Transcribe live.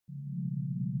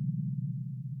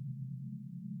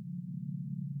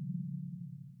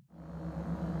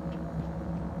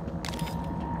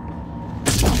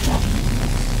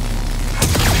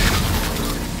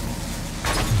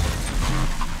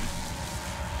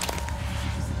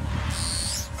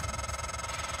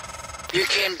You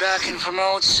came back in from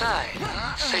outside,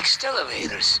 huh? Fixed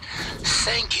elevators.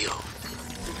 Thank you.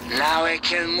 Now I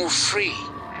can move free.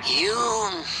 You,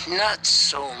 not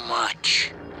so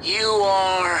much. You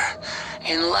are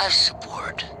in life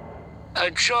support. A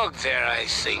joke there, I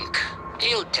think.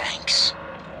 Ill tanks.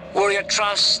 Where your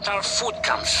transstar food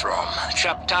comes from.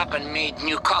 Chopped up and made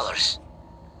new colors.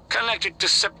 Connected to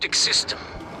septic system.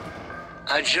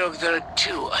 A joke there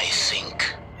too, I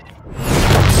think.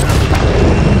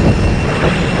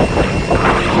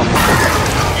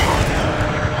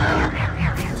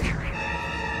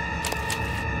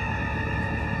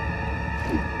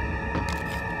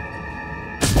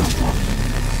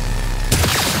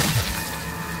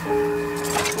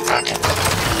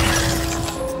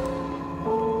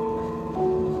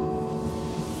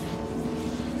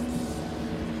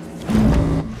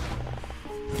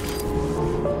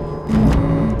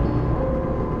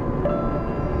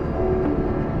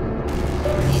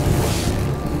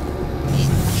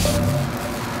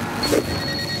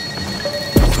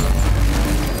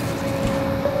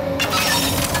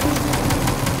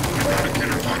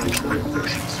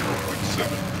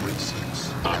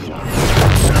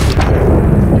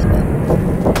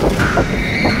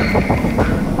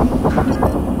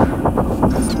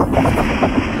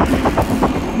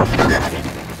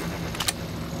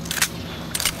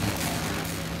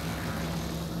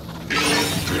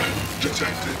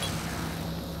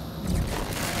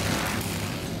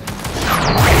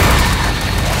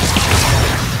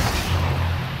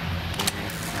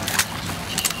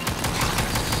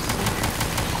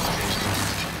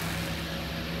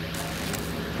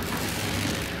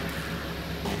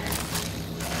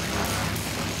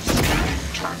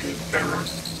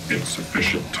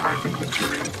 Insufficient type and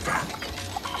material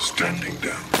found. Standing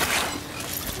down.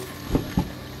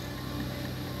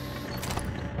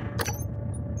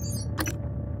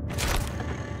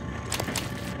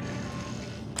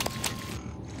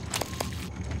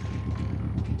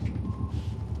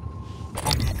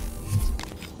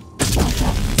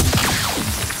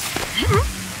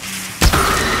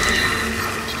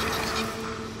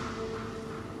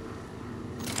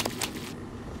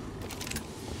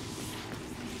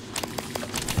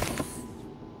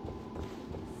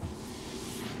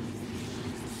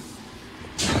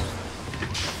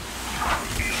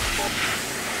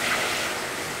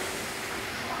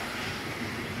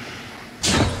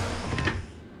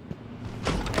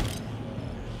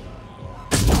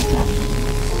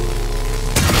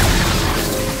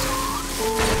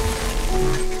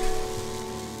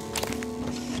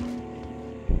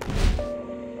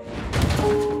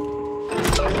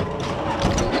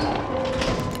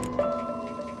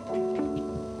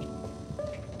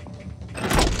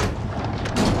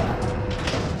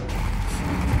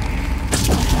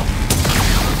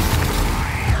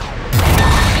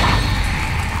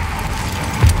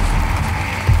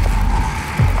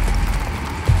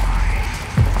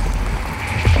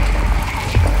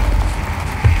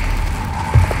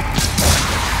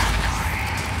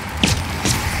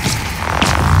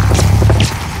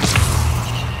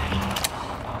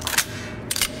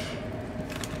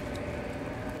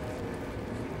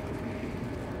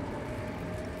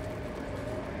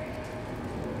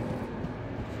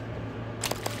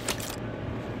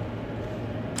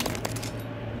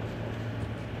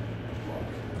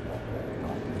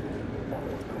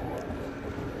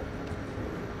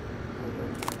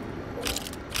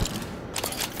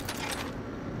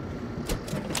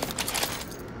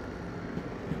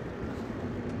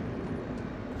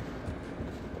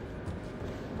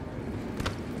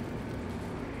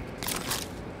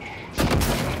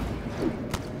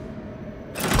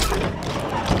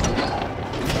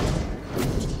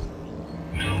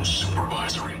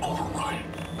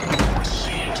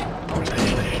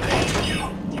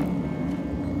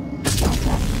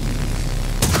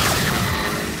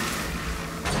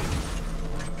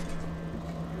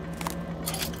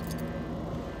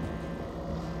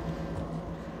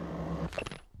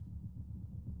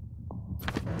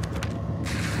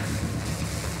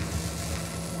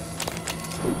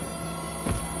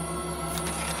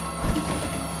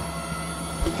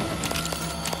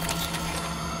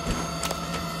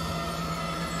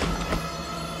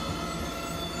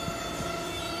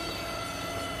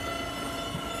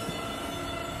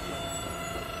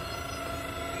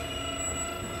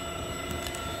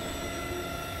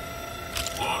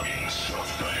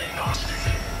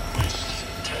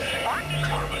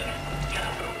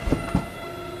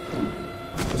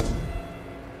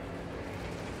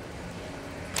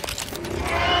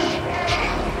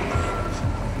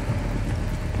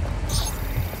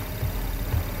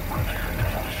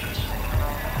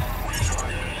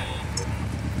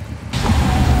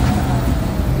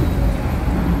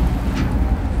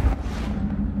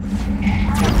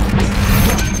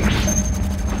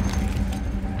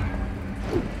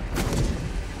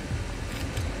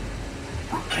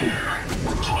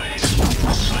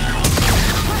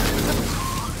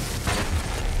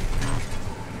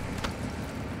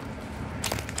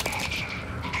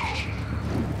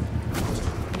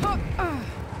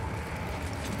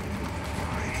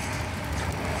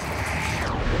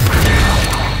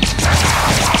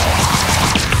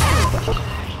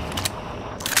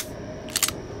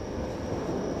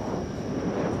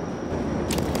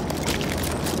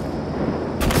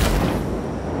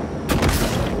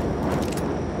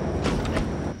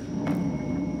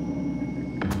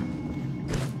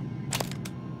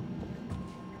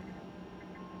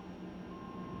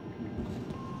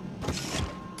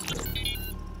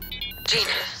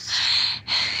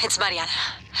 It's Mariana.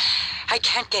 I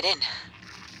can't get in.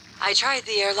 I tried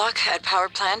the airlock at power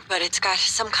plant, but it's got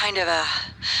some kind of a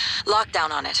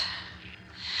lockdown on it.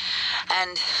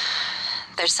 And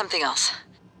there's something else.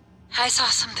 I saw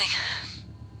something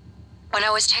when I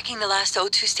was checking the last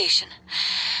O2 station.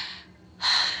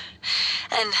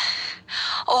 An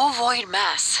ovoid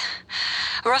mass.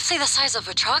 Roughly the size of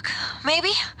a truck,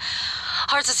 maybe?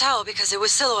 Hard to tell because it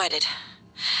was silhouetted.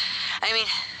 I mean,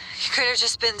 it could have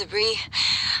just been debris,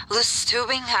 loose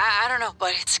tubing, I don't know,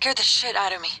 but it scared the shit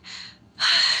out of me.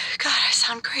 God, I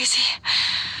sound crazy.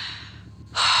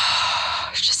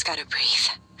 Just gotta breathe.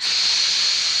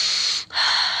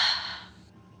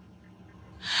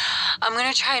 I'm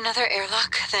gonna try another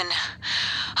airlock, then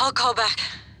I'll call back.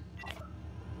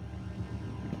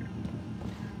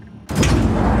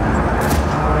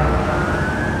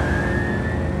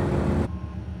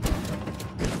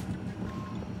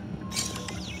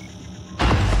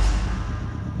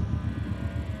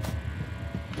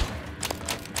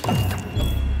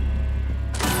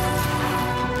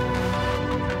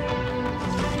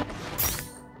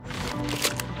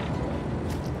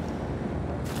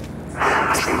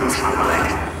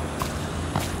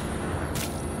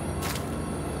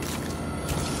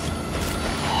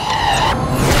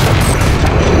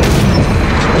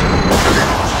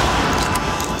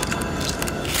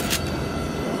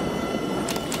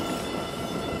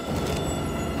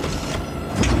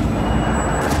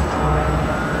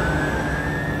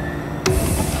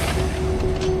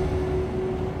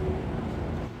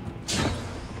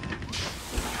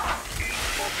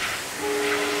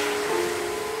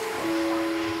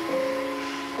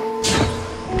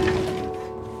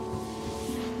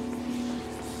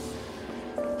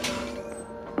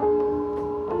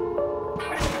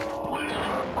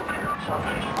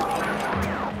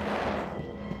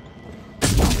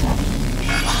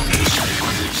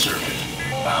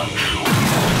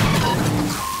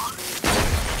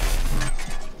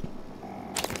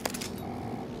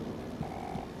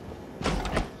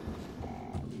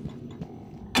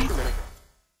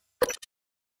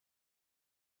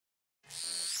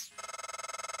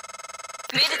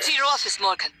 Made it to your office,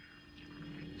 Morgan.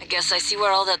 I guess I see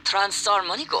where all that TranStar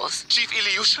money goes. Chief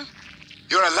Ilyushin?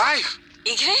 You're alive!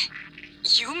 Igre?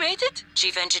 You made it?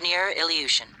 Chief Engineer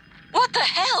Ilyushin. What the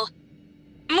hell?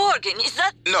 Morgan, is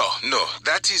that... No,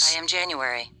 that is... I am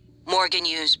January. Morgan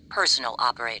Yu's personal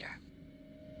operator.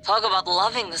 Talk about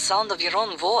loving the sound of your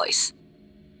own voice.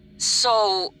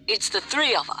 So, it's the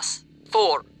three of us.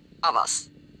 4 of us.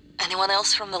 Anyone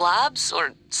else from the labs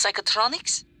or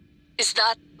psychotronics? Is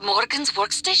that Morgan's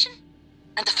workstation?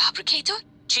 And the fabricator?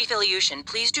 Chief Ilyushin,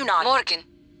 please do not... Morgan,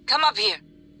 come up here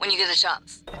when you get a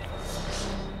chance.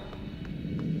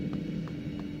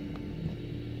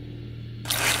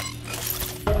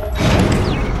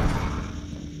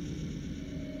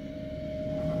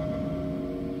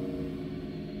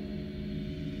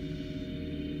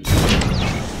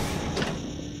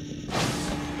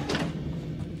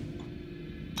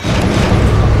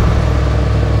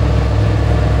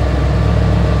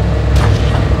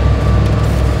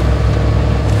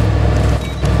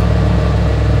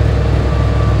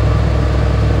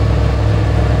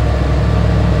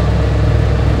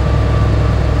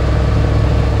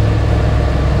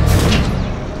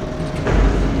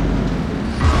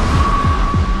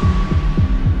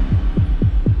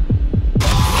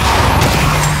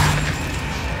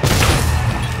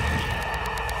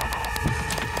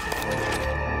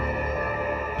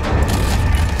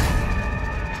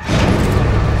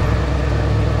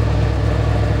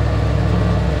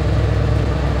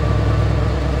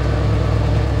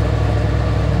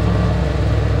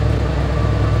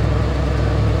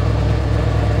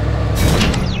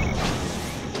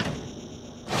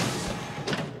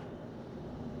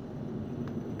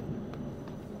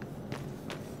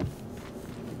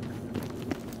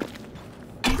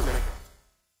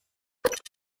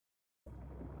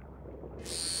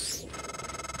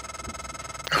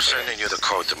 I'm sending you the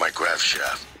code to my grav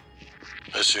shaft.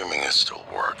 Assuming it still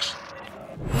works.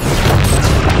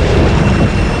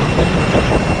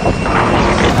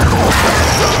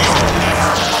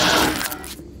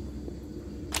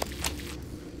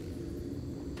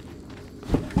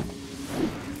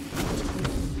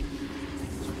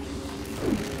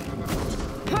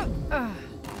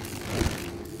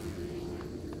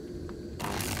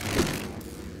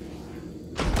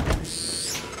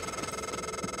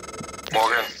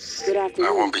 Morgan,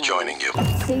 I won't be joining you.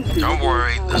 Don't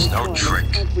worry, there's no trick.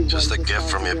 Just a gift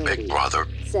from your big brother.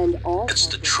 It's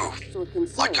the truth,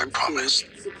 like I promised.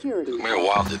 Took me a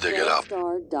while to dig it up.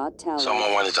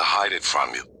 Someone wanted to hide it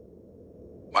from you.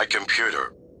 My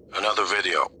computer, another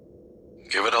video.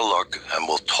 Give it a look and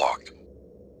we'll talk.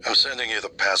 I'm sending you the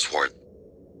password,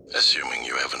 assuming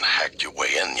you haven't hacked your way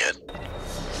in yet.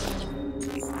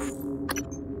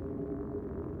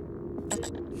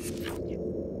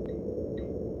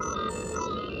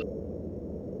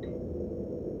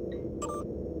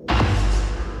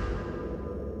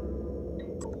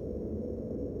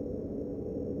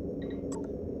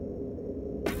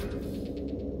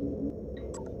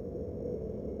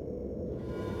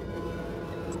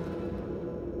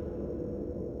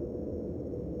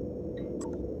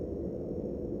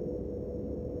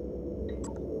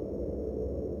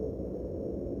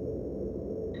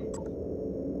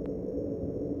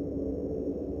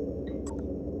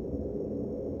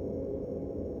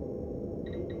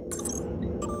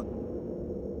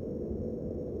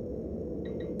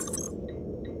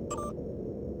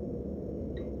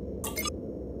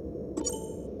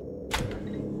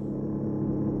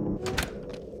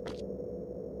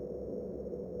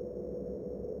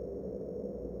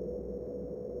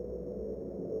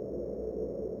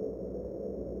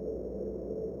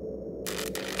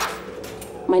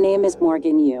 My name is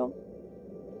Morgan Yu.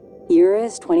 Year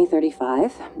is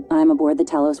 2035. I'm aboard the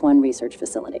Talos 1 research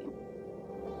facility.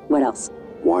 What else?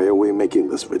 Why are we making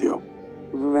this video?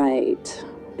 Right.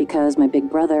 Because my big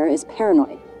brother is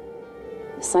paranoid.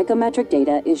 Psychometric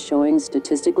data is showing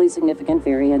statistically significant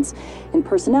variance in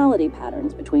personality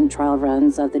patterns between trial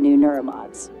runs of the new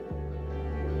Neuromods.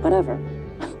 Whatever.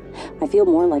 I feel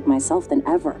more like myself than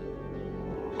ever.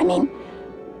 I mean,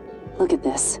 look at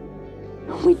this.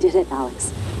 We did it,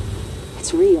 Alex.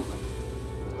 It's real.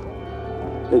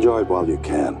 Enjoy it while you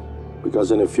can,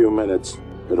 because in a few minutes,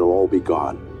 it'll all be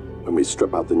gone when we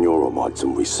strip out the Neuromods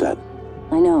and reset.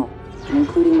 I know,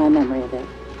 including my memory of it.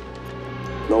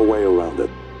 No way around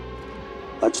it.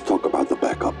 Let's talk about the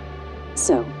backup.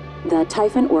 So, the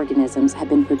Typhon organisms have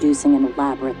been producing an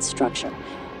elaborate structure.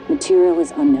 Material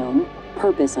is unknown,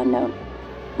 purpose unknown.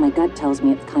 My gut tells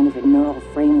me it's kind of a neural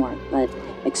framework, but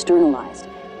externalized.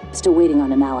 Still waiting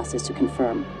on analysis to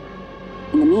confirm.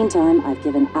 In the meantime, I've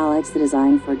given Alex the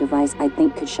design for a device I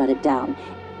think could shut it down,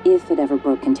 if it ever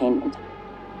broke containment.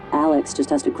 Alex just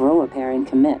has to grow a pair and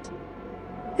commit.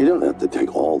 You don't have to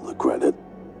take all the credit.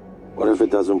 What if it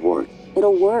doesn't work?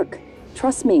 It'll work.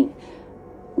 Trust me.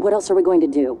 What else are we going to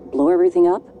do? Blow everything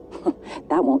up?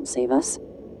 That won't save us.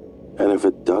 And if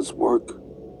it does work,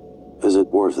 is it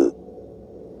worth it?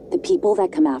 The people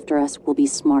that come after us will be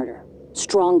smarter,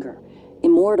 stronger,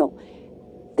 immortal.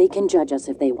 They can judge us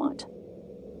if they want.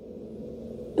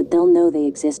 But they'll know they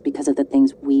exist because of the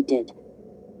things we did.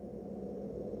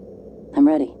 I'm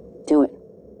ready. Do it.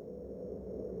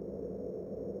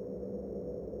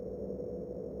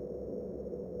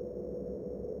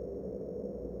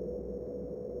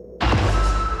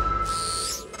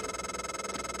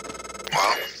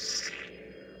 Well,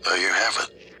 there you have it.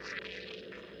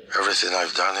 Everything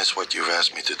I've done is what you've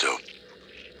asked me to do.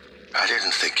 I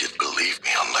didn't think you'd believe me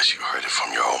unless you heard it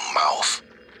from your own mouth.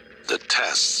 The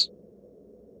tests,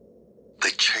 they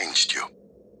changed you.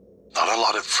 Not a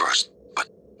lot at first, but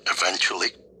eventually,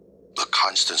 the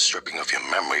constant stripping of your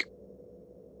memory.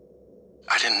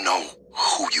 I didn't know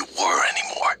who you were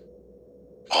anymore.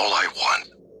 All I want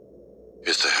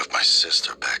is to have my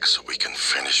sister back so we can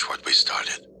finish what we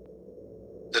started.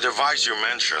 The device you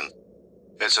mentioned,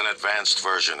 it's an advanced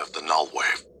version of the null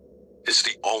wave. It's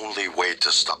the only way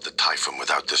to stop the Typhon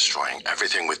without destroying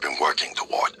everything we've been working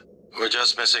toward. We're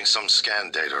just missing some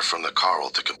scan data from the coral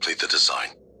to complete the design.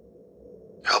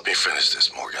 Help me finish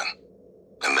this, Morgan.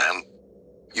 And then,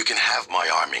 you can have my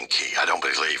arming key. I don't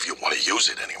believe you want to use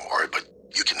it anymore, but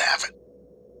you can have it.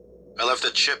 I left a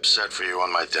chipset for you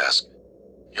on my desk.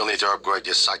 You'll need to upgrade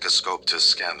your psychoscope to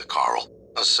scan the coral.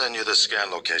 I'll send you the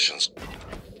scan locations.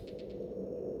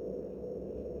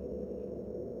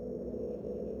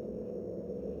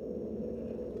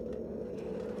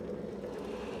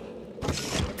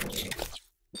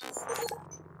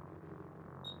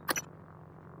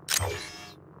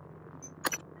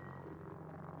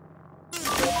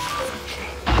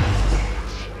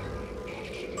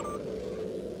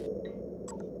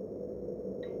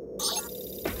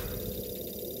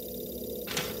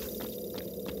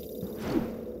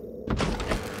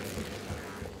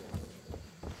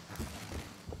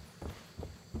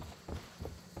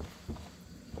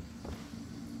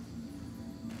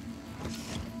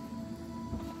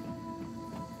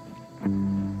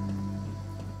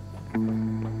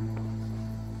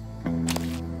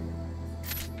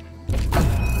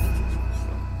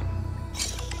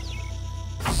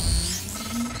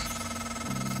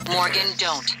 Morgan,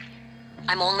 don't.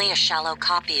 I'm only a shallow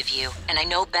copy of you, and I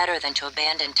know better than to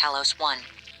abandon Talos 1.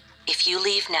 If you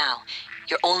leave now,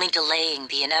 you're only delaying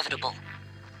the inevitable.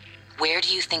 Where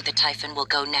do you think the Typhon will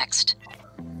go next?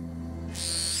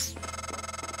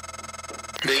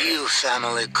 The Yu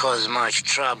family caused much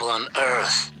trouble on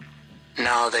Earth.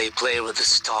 Now they play with the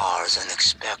stars and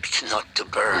expect not to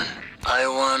burn. I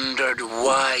wondered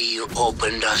why you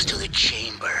opened us to the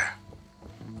chamber.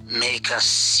 Make us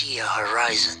see a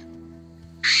horizon.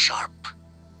 Sharp,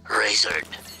 razored,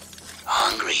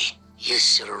 hungry. You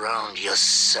surround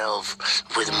yourself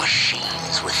with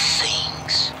machines, with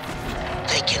things.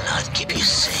 They cannot keep you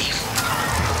safe.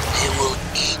 They will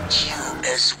eat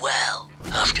you as well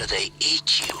after they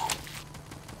eat you.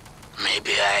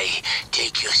 Maybe I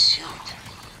take your suit.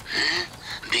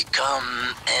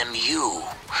 Become MU.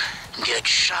 Get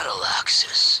shuttle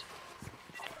access.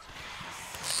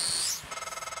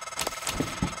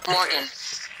 Morgan,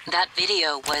 that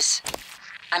video was...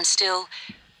 I'm still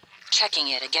checking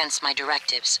it against my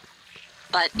directives.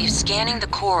 But if scanning the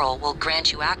coral will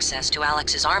grant you access to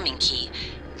Alex's arming key,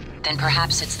 then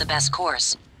perhaps it's the best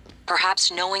course.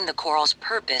 Perhaps knowing the coral's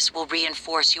purpose will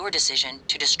reinforce your decision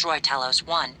to destroy Talos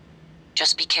 1.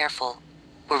 Just be careful.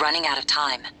 We're running out of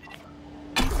time.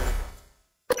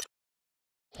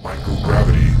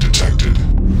 Microgravity detected.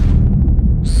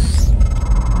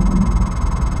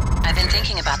 I've been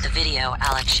thinking about the video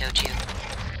Alex showed you.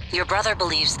 Your brother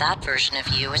believes that version of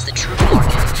you is the true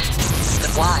Morgan.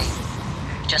 But why?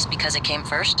 Just because it came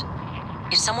first?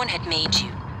 If someone had made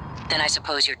you, then I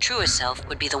suppose your truest self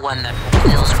would be the one that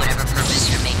fulfills whatever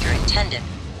purpose your maker intended.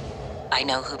 I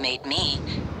know who made me,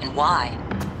 and why.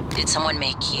 Did someone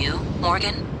make you,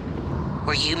 Morgan?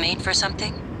 Were you made for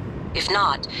something? If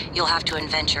not, you'll have to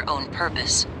invent your own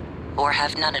purpose. Or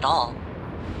have none at all.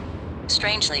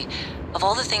 Strangely, of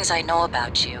all the things I know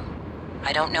about you,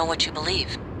 I don't know what you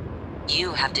believe.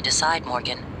 You have to decide,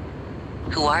 Morgan.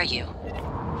 Who are you?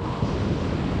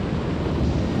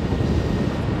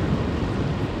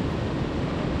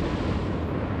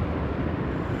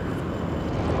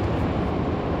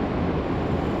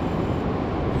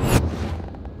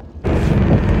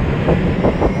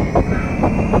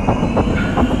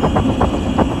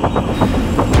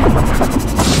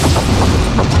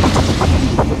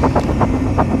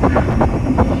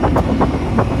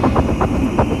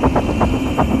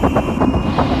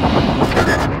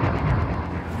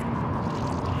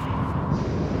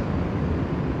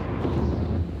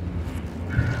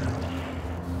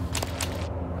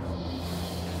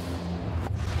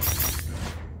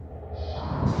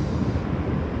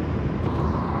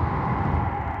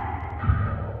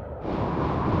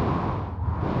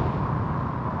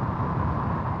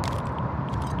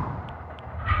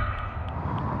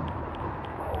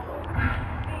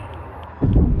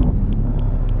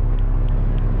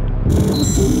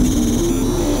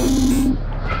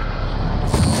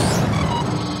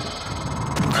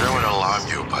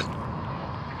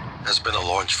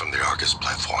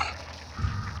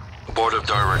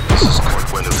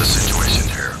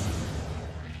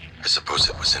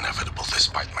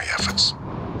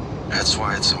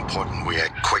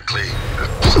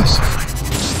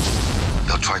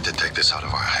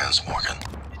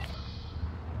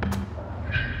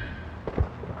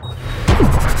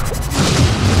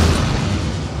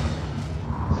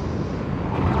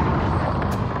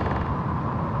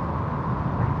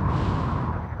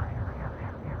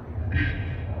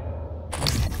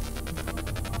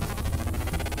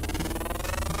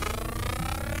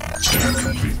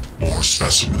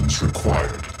 Specimens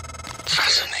required.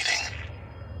 Fascinating.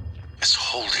 It's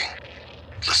holding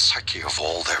the psyche of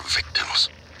all their victims.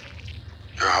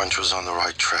 Your hunch was on the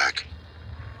right track.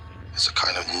 It's a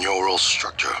kind of neural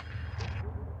structure.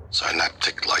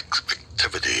 Synaptic-like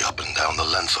activity up and down the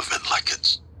length of it, like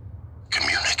it's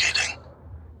communicating.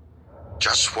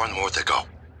 Just one more to go.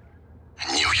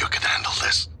 I knew you could handle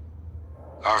this.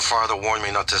 Our father warned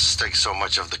me not to stake so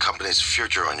much of the company's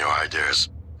future on your ideas.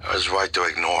 I was right to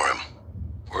ignore him.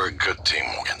 We're a good team,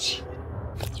 Morgan.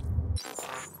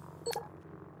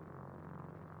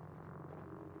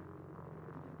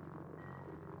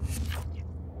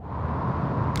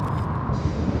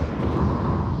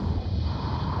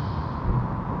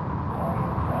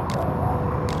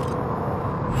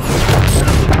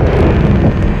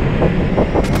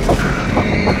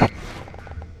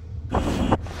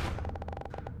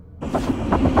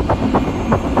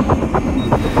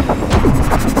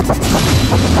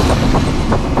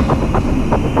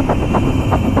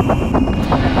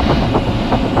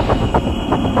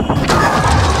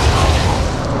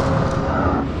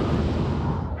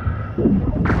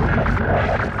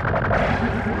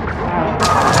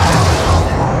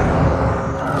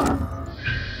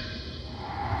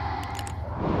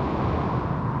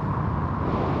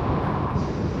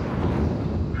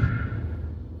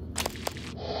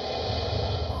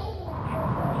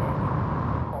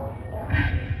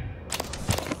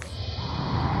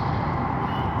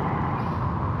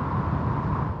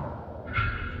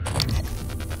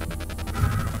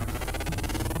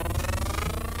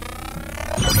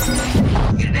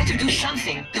 We better do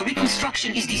something. The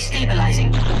reconstruction is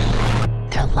destabilizing.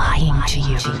 They're lying to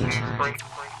you.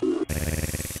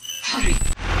 Hurry.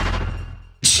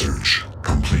 Search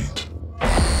complete.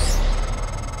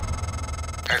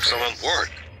 Excellent work.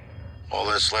 All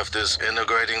that's left is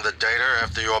integrating the data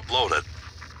after you upload it.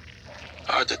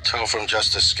 Hard to tell from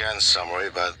just a scan summary,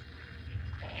 but...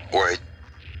 Wait.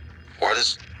 What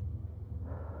is...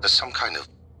 There's some kind of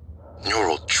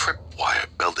neural tripwire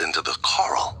built into the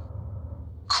coral.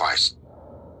 Christ.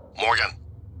 Morgan,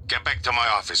 get back to my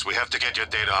office. We have to get your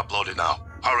data uploaded now.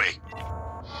 Hurry.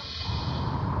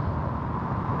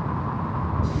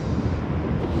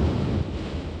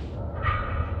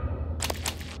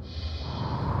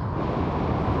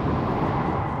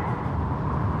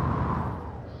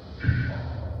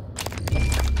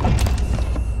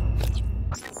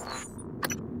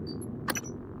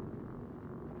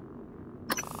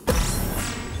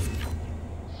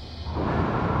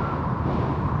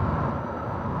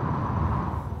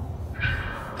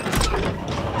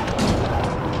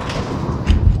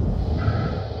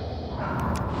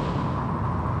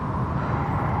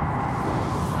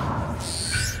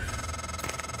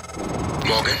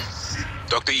 Morgan,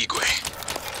 Dr.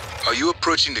 Igwe, are you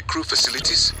approaching the crew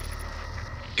facilities?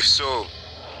 If so,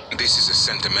 this is a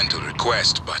sentimental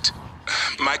request, but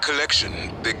my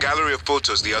collection, the gallery of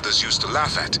photos the others used to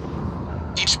laugh at,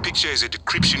 each picture is a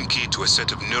decryption key to a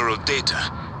set of neural data,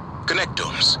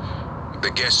 connectomes,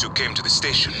 the guests who came to the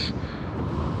station.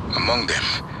 Among them,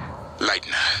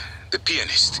 Leitner, the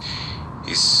pianist,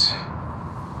 is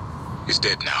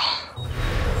dead now.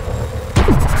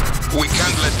 We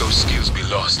can't let those skills be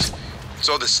lost. It's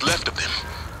all that's left of them.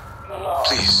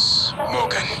 Please,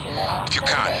 Morgan, if you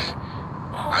can,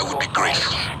 I would be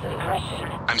grateful.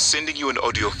 I'm sending you an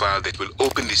audio file that will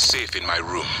open this safe in my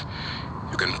room.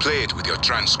 You can play it with your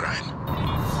transcribe.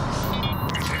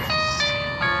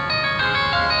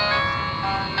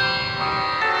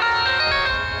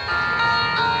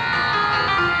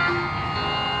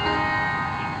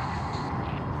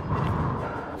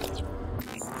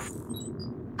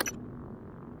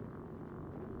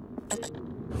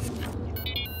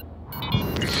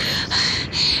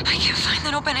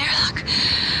 An open airlock.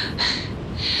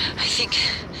 I think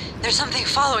there's something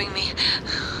following me.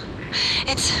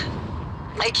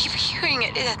 I keep hearing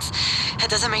it. That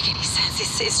doesn't make any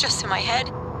sense. It's just in my head.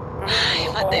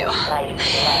 Mateo,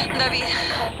 David,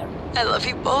 I love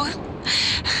you both.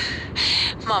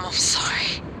 Mom, I'm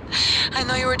sorry. I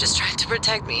know you were just trying to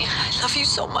protect me. I love you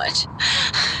so much.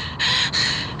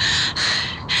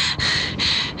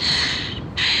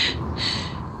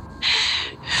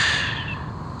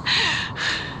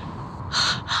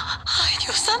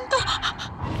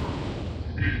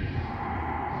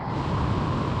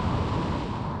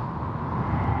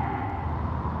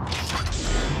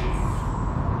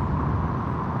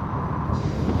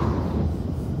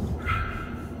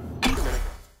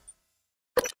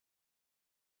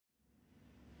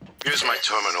 Here's my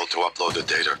terminal to upload the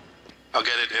data. I'll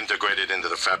get it integrated into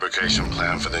the fabrication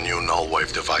plan for the new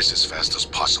null-wave device as fast as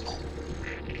possible.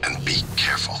 And be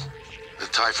careful. The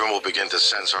Typhon will begin to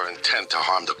sense our intent to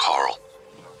harm the coral.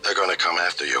 They're gonna come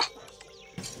after you.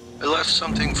 I left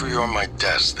something for you on my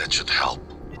desk that should help.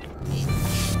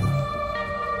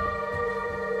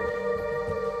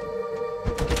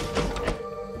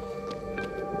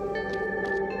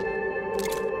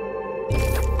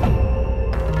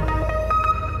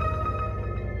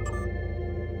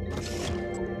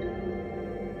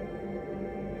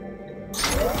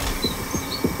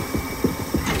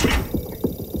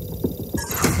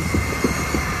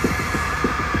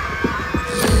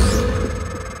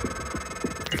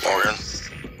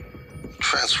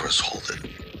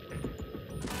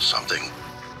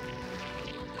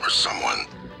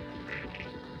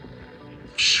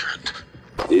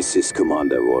 This is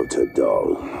Commander Walter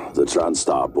Dahl. The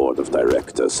TranStar Board of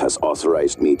Directors has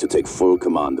authorized me to take full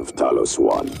command of Talos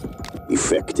 1,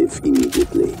 effective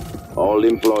immediately. All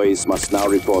employees must now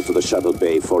report to the shuttle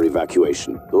bay for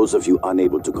evacuation. Those of you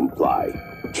unable to comply,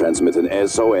 transmit an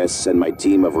SOS and my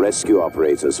team of rescue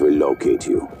operators will locate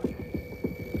you.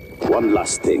 One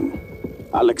last thing.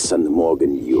 Alex and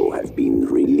Morgan Yu have been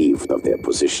relieved of their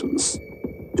positions.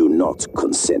 Do not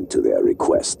consent to their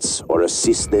requests or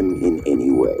assist them in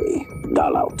any way.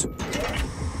 Dahl out.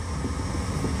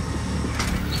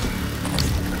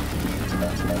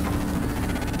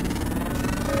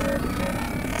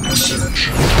 Search.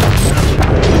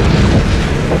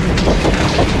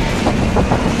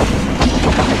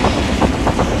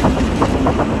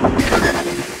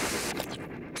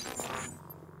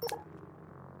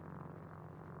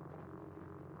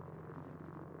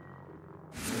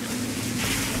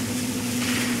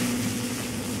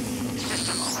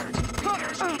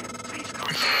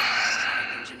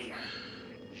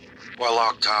 We're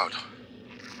locked out.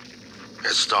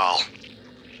 It's Dahl.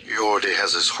 He already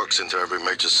has his hooks into every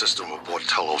major system aboard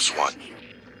Talos 1.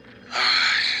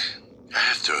 I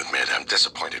have to admit, I'm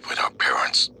disappointed with our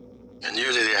parents. I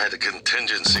knew that he had a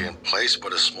contingency in place,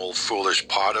 but a small foolish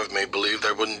part of me believed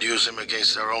they wouldn't use him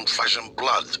against their own flesh and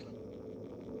blood.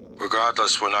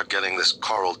 Regardless, we're not getting this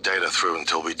coral data through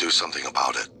until we do something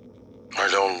about it. I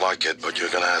don't like it, but you're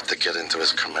gonna have to get into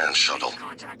his command shuttle.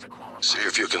 See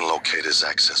if you can locate his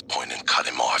access point and cut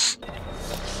him off.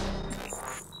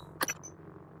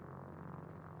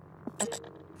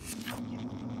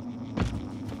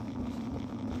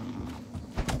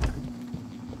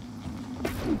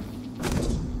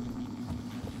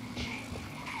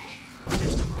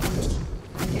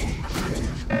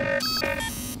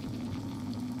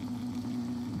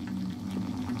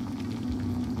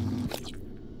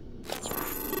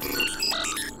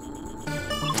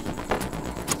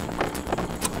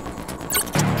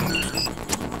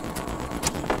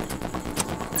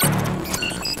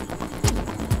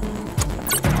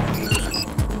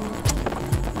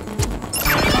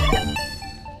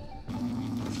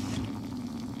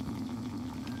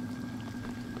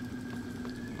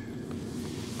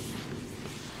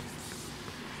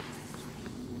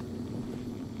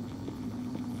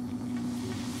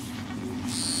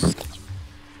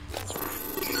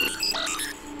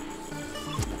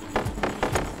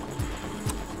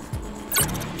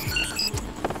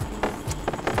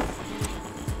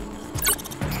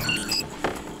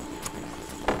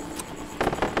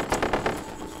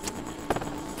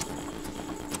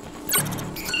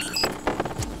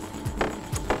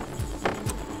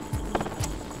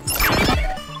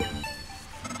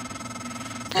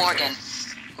 Morgan,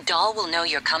 Dahl will know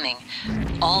you're coming.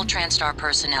 All TranStar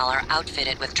personnel are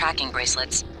outfitted with tracking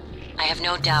bracelets. I have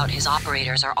no doubt his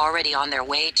operators are already on their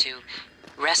way to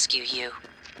rescue you.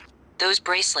 Those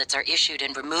bracelets are issued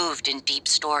and removed in deep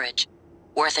storage.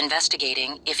 Worth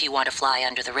investigating if you want to fly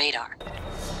under the radar.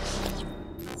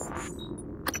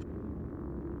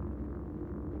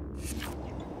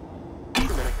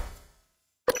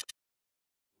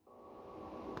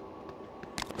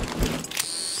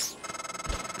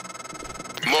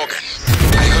 Morgan,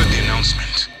 I heard the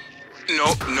announcement.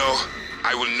 No,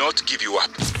 I will not give you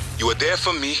up. You are there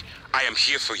for me, I am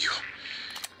here for you.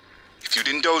 If you'd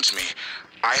indulge me,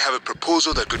 I have a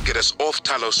proposal that could get us off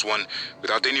Talos 1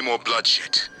 without any more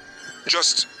bloodshed.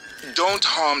 Just don't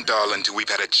harm Dahl until we've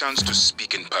had a chance to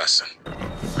speak in person.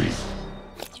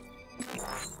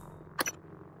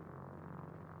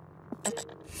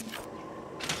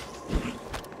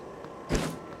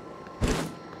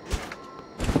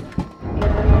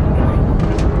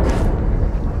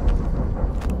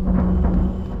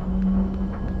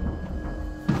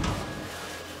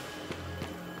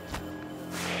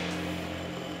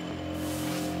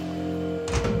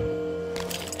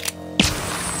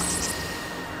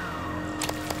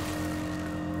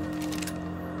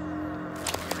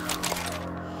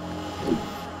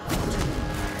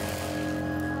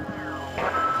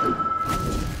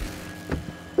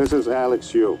 This is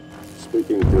Alex Yu,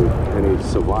 speaking to any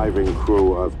surviving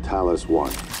crew of Talos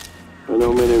 1. I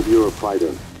know many of you are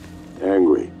frightened,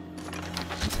 angry.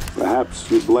 Perhaps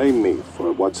you blame me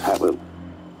for what's happened,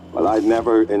 but I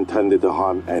never intended to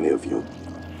harm any of you.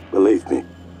 Believe me,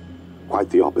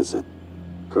 quite the opposite.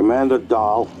 Commander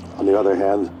Dahl, on the other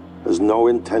hand, has no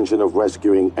intention of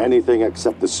rescuing anything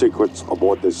except the secrets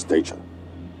aboard this station.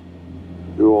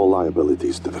 You're all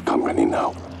liabilities to the company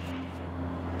now.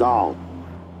 Dahl,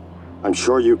 I'm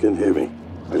sure you can hear me.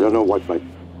 I don't know what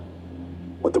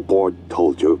the board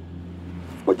told you,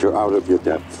 but you're out of your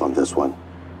depth on this one.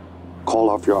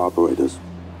 Call off your operators,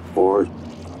 or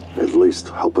at least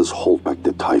help us hold back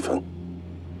the Typhon.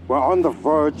 We're on the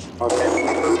verge of...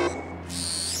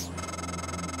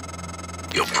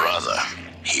 Your brother,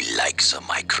 he likes a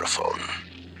microphone,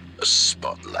 a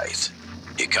spotlight.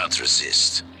 He can't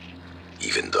resist,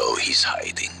 even though he's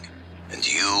hiding. And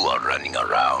you are running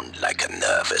around like a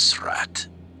nervous rat.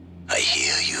 I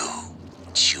hear you,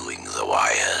 chewing the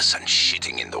wires and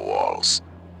shitting in the walls.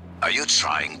 Are you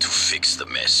trying to fix the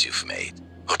mess you've made,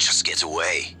 or just get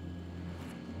away?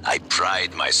 I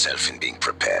pride myself in being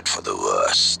prepared for the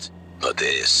worst, but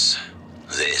this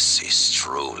is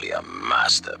truly a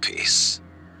masterpiece.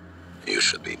 You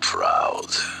should be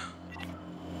proud.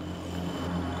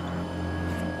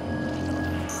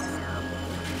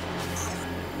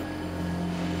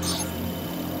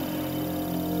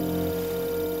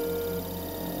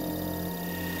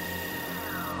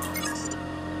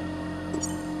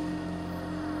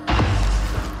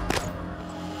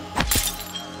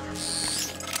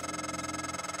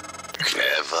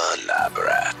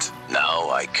 remember at. Now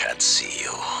I can't see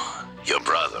you. Your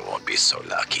brother won't be so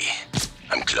lucky.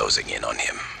 I'm closing in on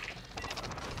him.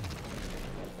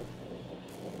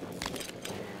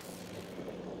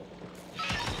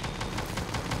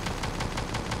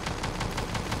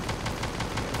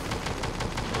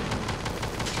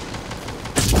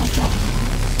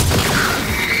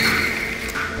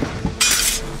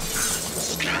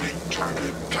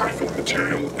 Typhon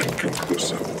material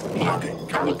inconclusive. Blocking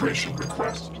calibration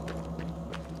request.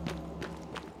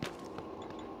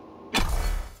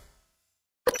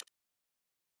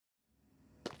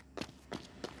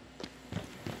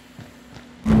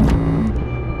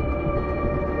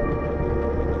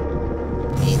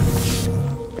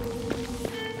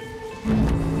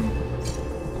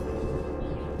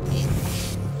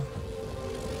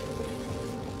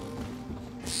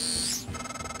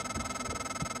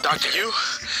 Dr. Yu?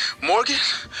 Morgan?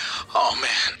 Oh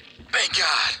man, thank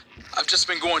God. I've just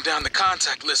been going down the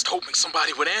contact list hoping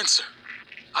somebody would answer.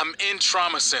 I'm in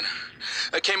trauma center.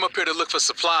 I came up here to look for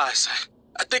supplies.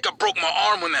 I think I broke my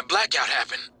arm when that blackout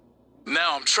happened.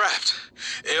 Now I'm trapped.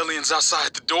 Aliens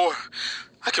outside the door.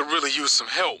 I could really use some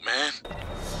help, man.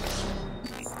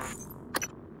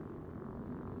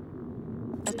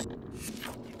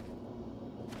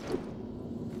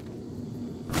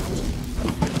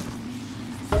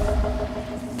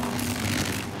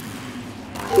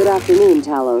 Good afternoon,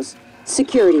 Talos.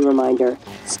 Security reminder.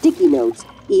 Sticky notes,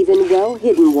 even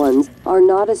well-hidden ones, are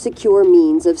not a secure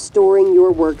means of storing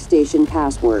your workstation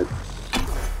password.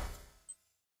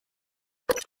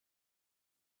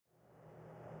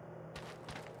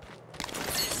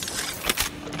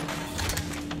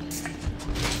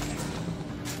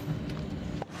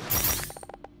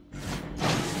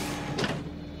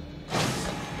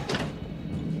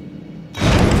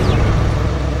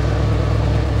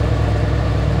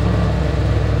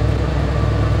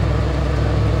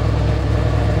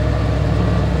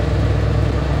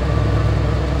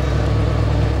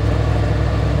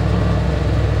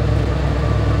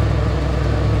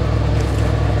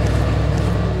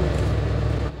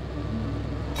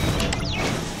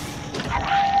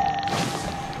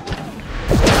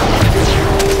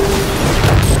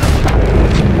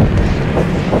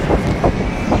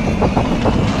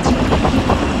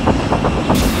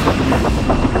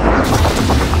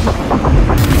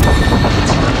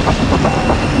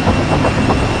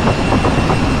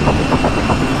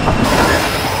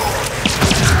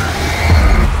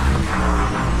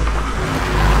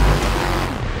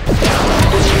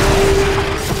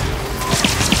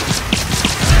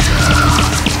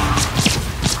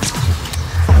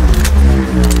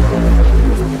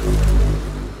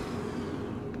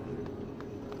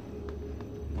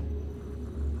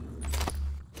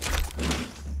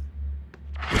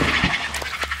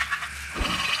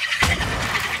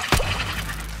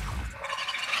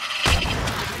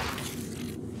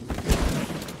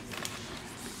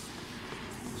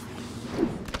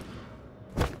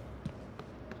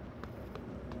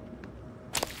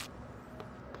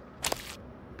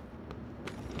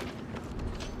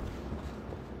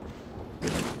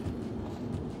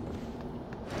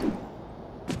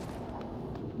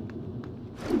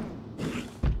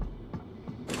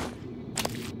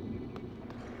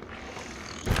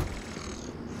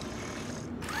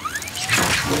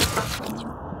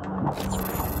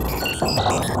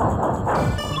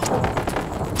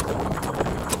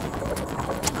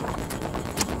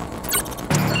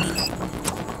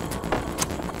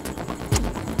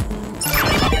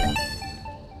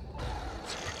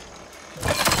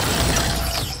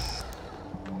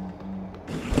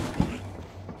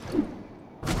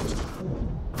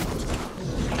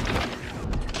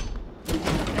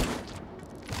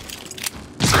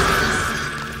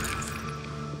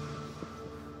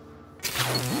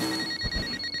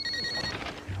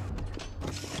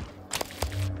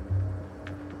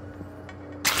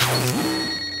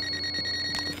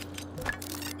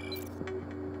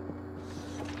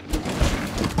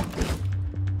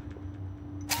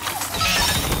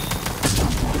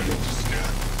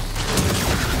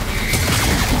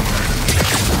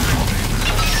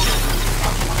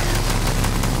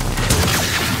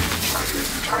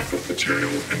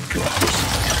 Material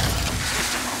inconclusive.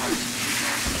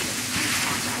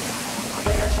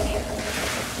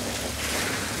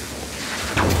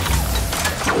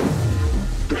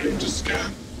 Ready to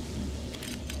scan.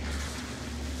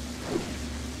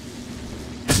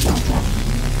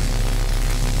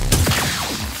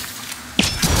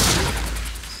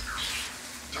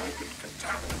 Type in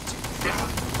contaminant.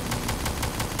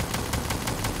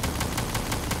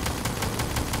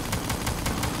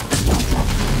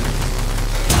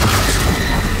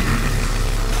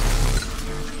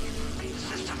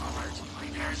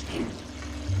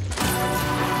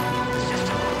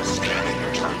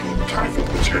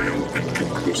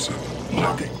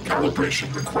 Logging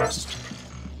calibration request.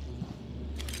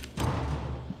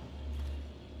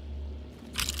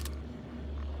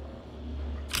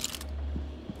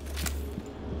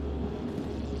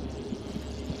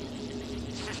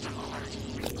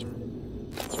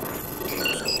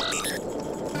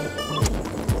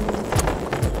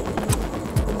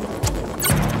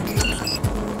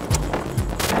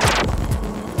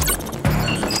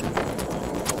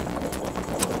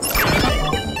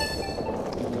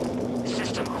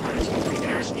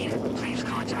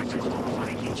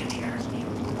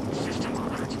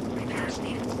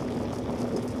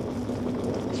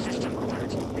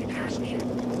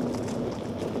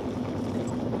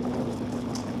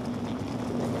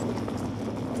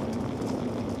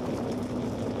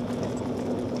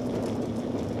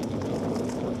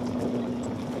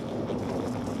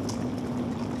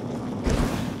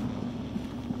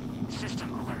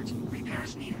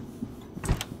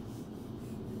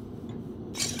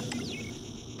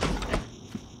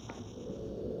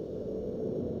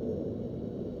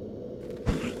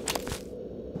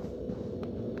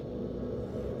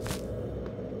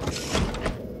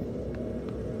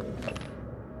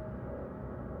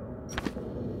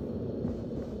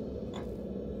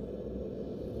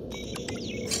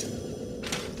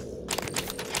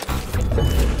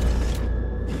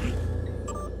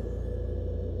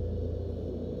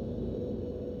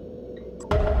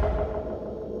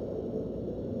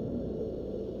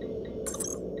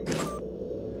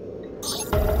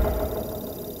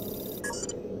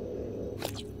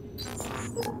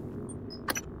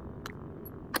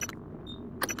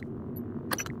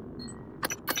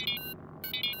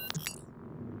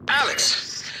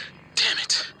 Alex! Damn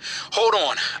it. Hold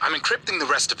on. I'm encrypting the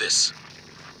rest of this.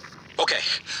 Okay,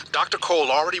 Dr. Cole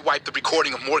already wiped the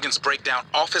recording of Morgan's breakdown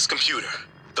off his computer.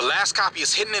 The last copy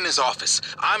is hidden in his office.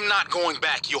 I'm not going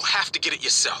back. You'll have to get it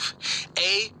yourself.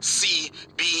 A-C-B-A-C.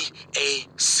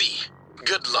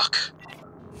 Good luck.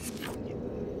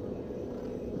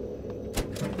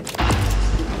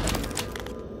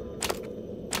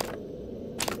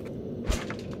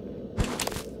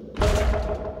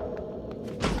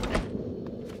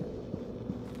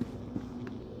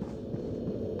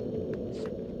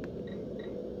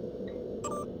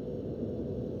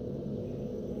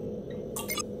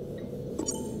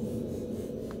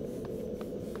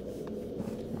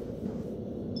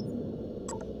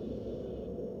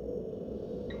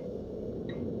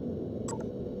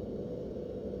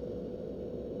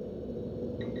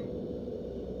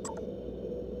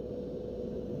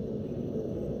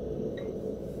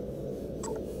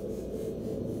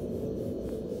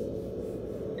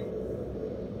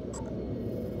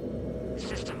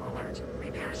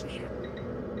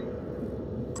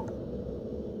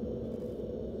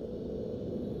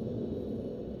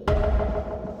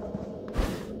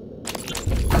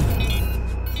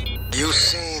 You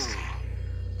seem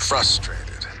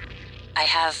frustrated. I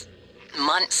have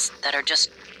months that are just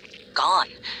gone.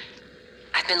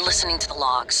 I've been listening to the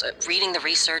logs, reading the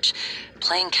research,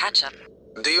 playing catch-up.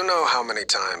 Do you know how many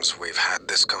times we've had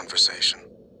this conversation?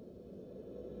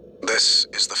 This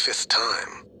is the 5th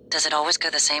time. Does it always go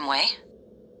the same way?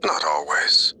 Not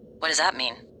always. What does that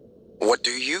mean? What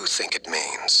do you think it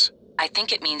means? I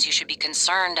think it means you should be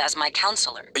concerned as my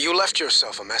counselor. You left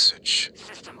yourself a message.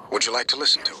 Would you like to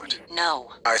listen to it?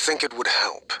 No. I think it would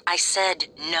help. I said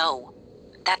no.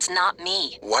 That's not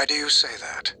me. Why do you say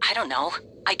that? I don't know.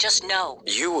 I just know.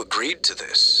 You agreed to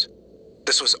this.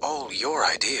 This was all your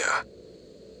idea.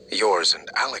 Yours and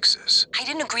Alex's. I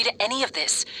didn't agree to any of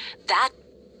this. That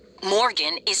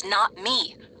Morgan is not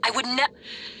me. I would never...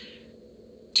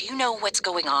 Do you know what's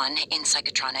going on in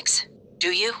Psychotronics?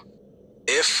 Do you?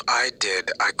 If I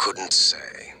did, I couldn't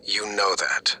say. You know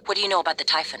that. What do you know about the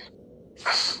Typhon?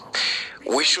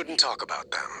 We shouldn't talk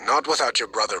about them, not without your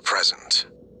brother present.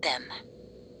 Them.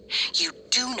 You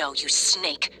do know, you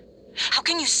snake. How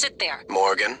can you sit there?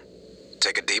 Morgan,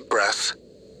 take a deep breath.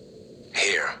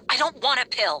 Here. I don't want a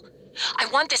pill. I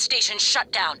want this station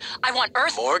shut down. I want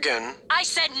Earth... Morgan. I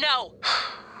said no.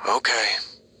 Okay.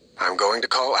 I'm going to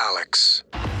call Alex.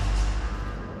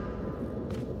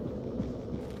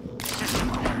 System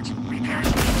alert.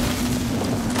 Repairs needed.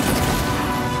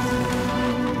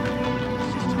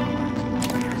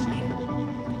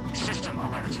 System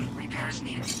alert. Repairs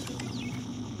needed.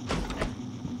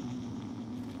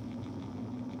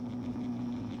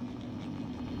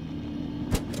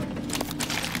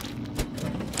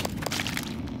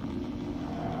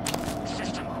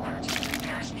 System alert.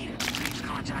 Repairs needed. Please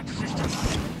contact system.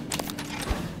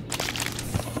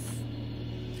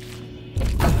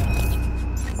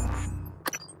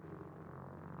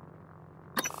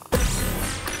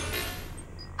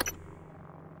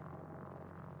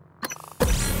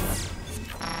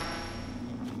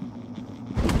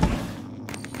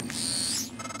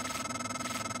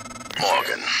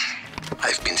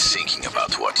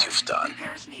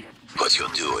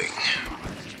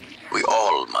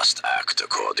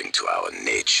 according to our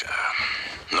nature.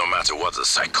 No matter what the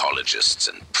psychologists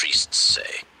and priests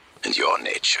say, and your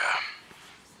nature.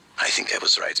 I think I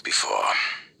was right before.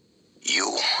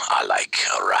 You are like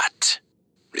a rat.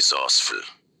 Resourceful,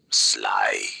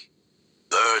 sly,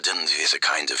 burdened with a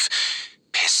kind of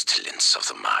pestilence of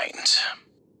the mind.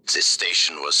 This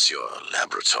station was your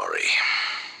laboratory,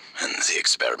 and the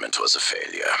experiment was a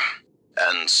failure.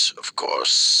 And, of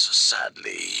course,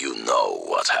 sadly, you know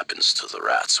what happens to the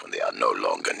rats when they are no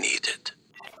longer needed.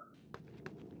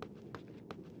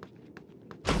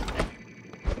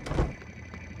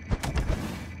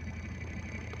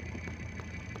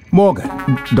 Morgan,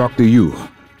 Dr. Yu.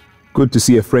 Good to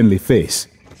see a friendly face.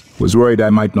 Was worried I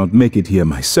might not make it here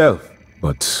myself,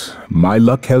 but my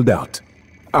luck held out.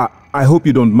 I hope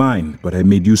you don't mind, but I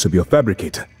made use of your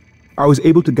fabricator. I was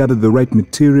able to gather the right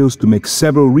materials to make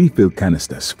several refill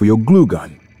canisters for your glue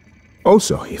gun.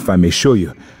 Also, if I may show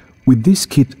you, with this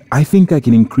kit, I think I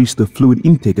can increase the fluid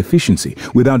intake efficiency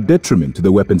without detriment to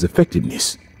the weapon's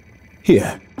effectiveness.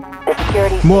 Here. The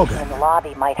security Morgan, station in the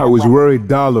lobby might have I was worried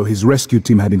Darlo, his rescue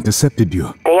team, had intercepted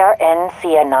you. They are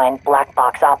NCN9 black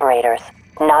box operators,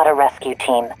 not a rescue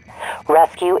team.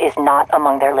 Rescue is not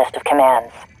among their list of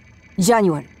commands.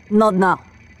 January, not now.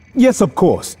 Yes, of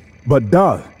course. But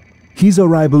Dal, his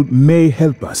arrival may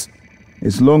help us,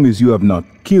 as long as you have not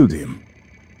killed him.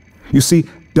 You see,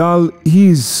 Dal,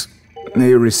 he's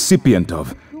a recipient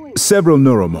of several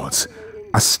Neuromods,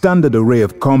 a standard array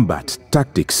of combat,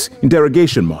 tactics,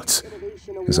 interrogation mods.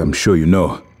 As I'm sure you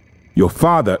know, your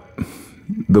father,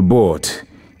 the board,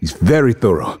 is very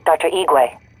thorough. Dr.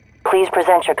 Igwe, please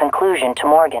present your conclusion to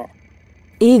Morgan.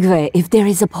 Igwe, if there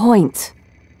is a point.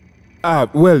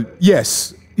 Well,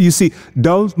 yes. You see,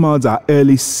 Dal's mods are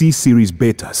early C-series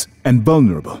betas and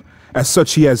vulnerable. As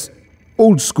such, he has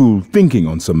old-school thinking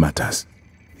on some matters.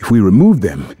 If we remove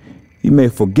them, he may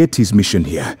forget his mission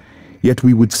here, yet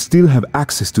we would still have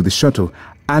access to the shuttle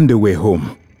and a way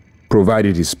home,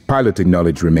 provided his piloting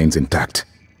knowledge remains intact.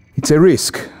 It's a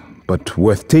risk, but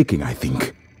worth taking, I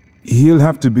think. He'll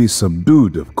have to be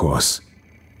subdued, of course.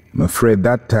 I'm afraid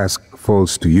that task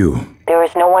falls to you. There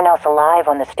is no one else alive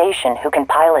on the station who can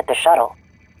pilot the shuttle.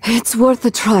 It's worth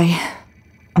a try.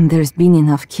 And there's been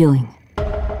enough killing.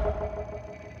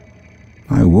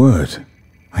 My word,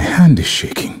 my hand is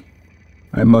shaking.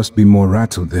 I must be more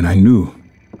rattled than I knew.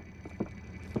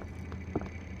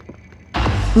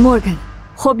 Morgan,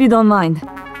 hope you don't mind.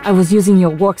 I was using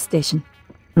your workstation.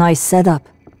 Nice setup.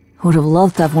 Would have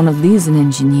loved to have one of these in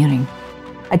engineering.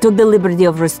 I took the liberty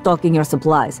of restocking your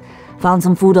supplies. Found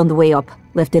some food on the way up,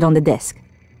 left it on the desk.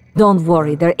 Don't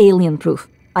worry, they're alien-proof.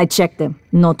 I checked them,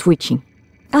 no twitching.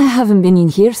 I haven't been in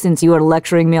here since you were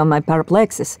lecturing me on my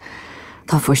paraplexis.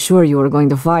 Thought for sure you were going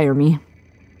to fire me.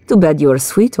 Too bad you were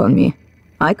sweet on me.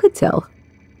 I could tell.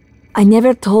 I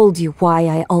never told you why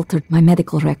I altered my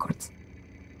medical records.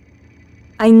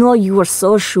 I know you were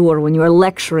so sure when you were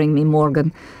lecturing me,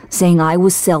 Morgan, saying I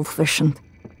was selfish and...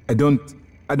 I don't...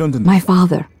 My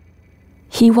father.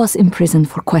 He was imprisoned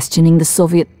for questioning the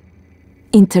Soviet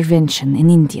intervention in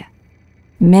India.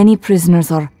 Many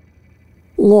prisoners are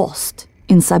lost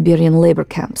in Siberian labor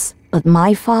camps, but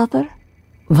my father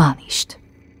vanished.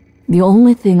 The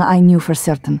only thing I knew for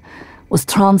certain was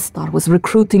TranStar was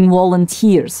recruiting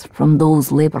volunteers from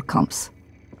those labor camps.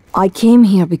 I came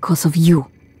here because of you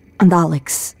and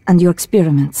Alex and your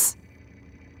experiments.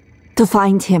 To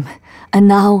find him, and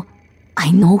now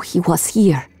I know he was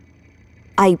here.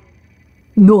 I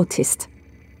noticed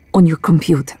on your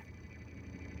computer.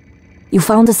 You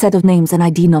found a set of names and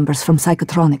ID numbers from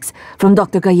Psychotronics, from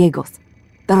Dr. Gallegos.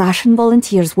 The Russian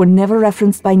volunteers were never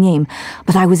referenced by name,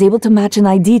 but I was able to match an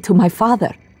ID to my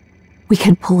father. We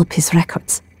can pull up his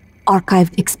records,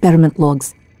 archived experiment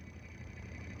logs.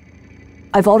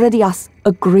 I've already asked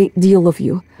a great deal of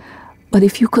you, but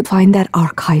if you could find that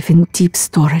archive in deep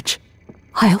storage,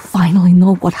 I'll finally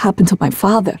know what happened to my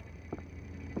father.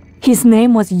 His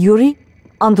name was Yuri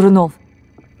Andronov,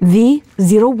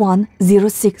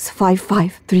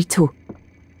 V01065532.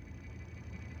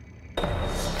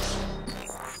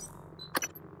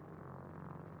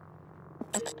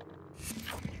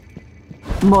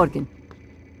 Morgan.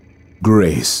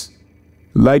 Grace.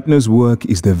 Leitner's work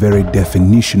is the very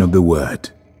definition of the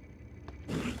word.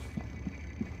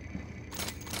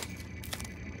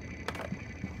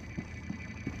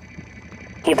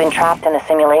 You've been trapped in a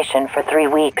simulation for 3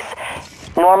 weeks.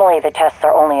 Normally the tests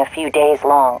are only a few days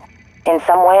long. In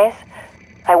some ways,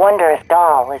 I wonder if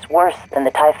Dahl is worse than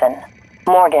the Typhon.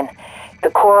 Morgan, the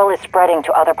coral is spreading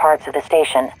to other parts of the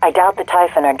station. I doubt the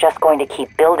Typhon are just going to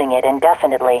keep building it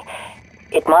indefinitely.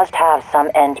 It must have some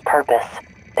end purpose.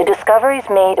 The discoveries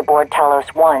made aboard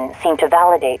Talos 1 seem to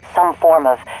validate some form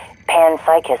of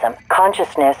panpsychism.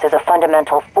 Consciousness is a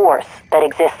fundamental force that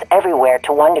exists everywhere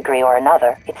to one degree or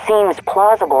another. It seems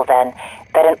plausible, then,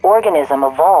 that an organism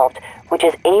evolved which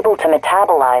is able to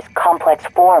metabolize complex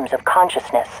forms of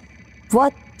consciousness.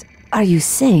 What are you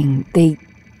saying? They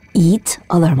eat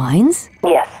other minds?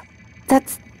 Yes.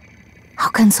 That's... How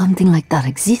can something like that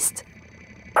exist?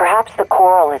 Perhaps the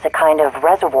coral is a kind of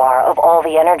reservoir of all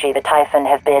the energy the Typhon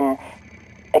have been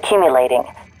accumulating.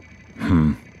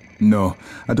 No,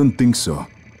 I don't think so.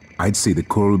 I'd say the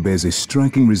coral bears a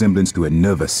striking resemblance to a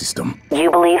nervous system.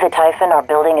 You believe the Typhon are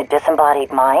building a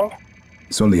disembodied mind?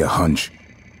 It's only a hunch.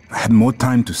 I had more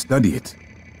time to study it.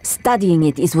 Studying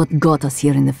it is what got us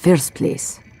here in the first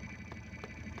place.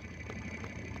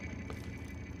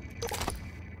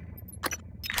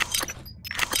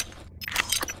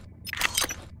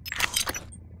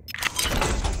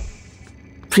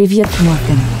 Привет,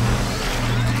 Morgan.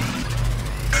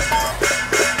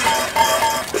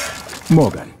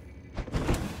 Morgan.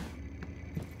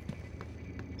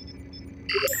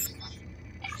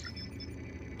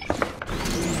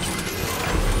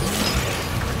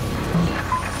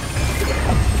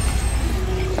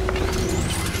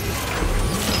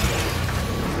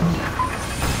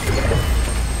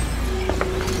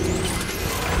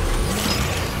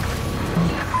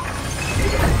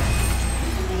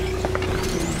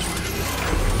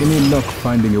 Any luck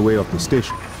finding a way off the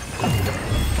station?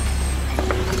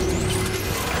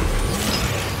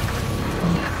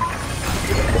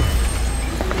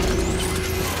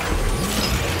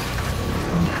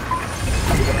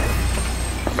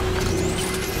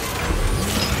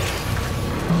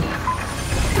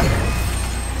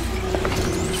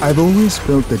 I've always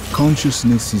felt that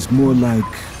consciousness is more like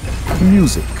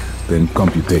music than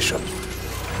computation.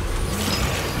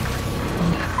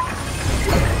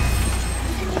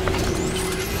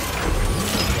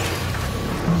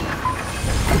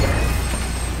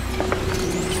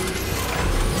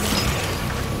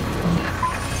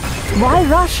 Why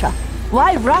Russia?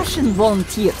 Why Russian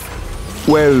volunteers?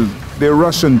 Well, their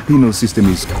Russian penal system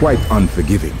is quite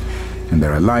unforgiving, and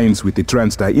their alliance with the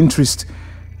Transdai interest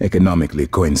economically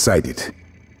coincided.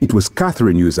 It was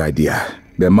Catherine Yu's idea.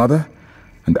 Their mother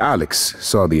and Alex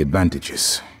saw the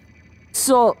advantages.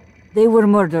 So, they were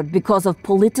murdered because of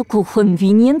political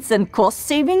convenience and cost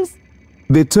savings?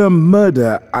 The term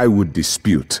murder I would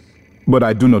dispute, but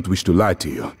I do not wish to lie to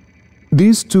you.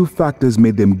 These two factors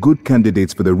made them good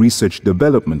candidates for the research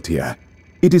development here.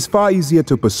 It is far easier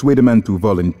to persuade a man to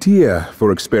volunteer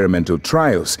for experimental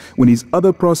trials when his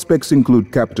other prospects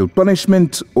include capital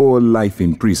punishment or life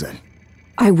in prison.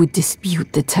 I would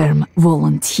dispute the term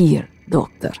volunteer,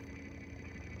 Doctor.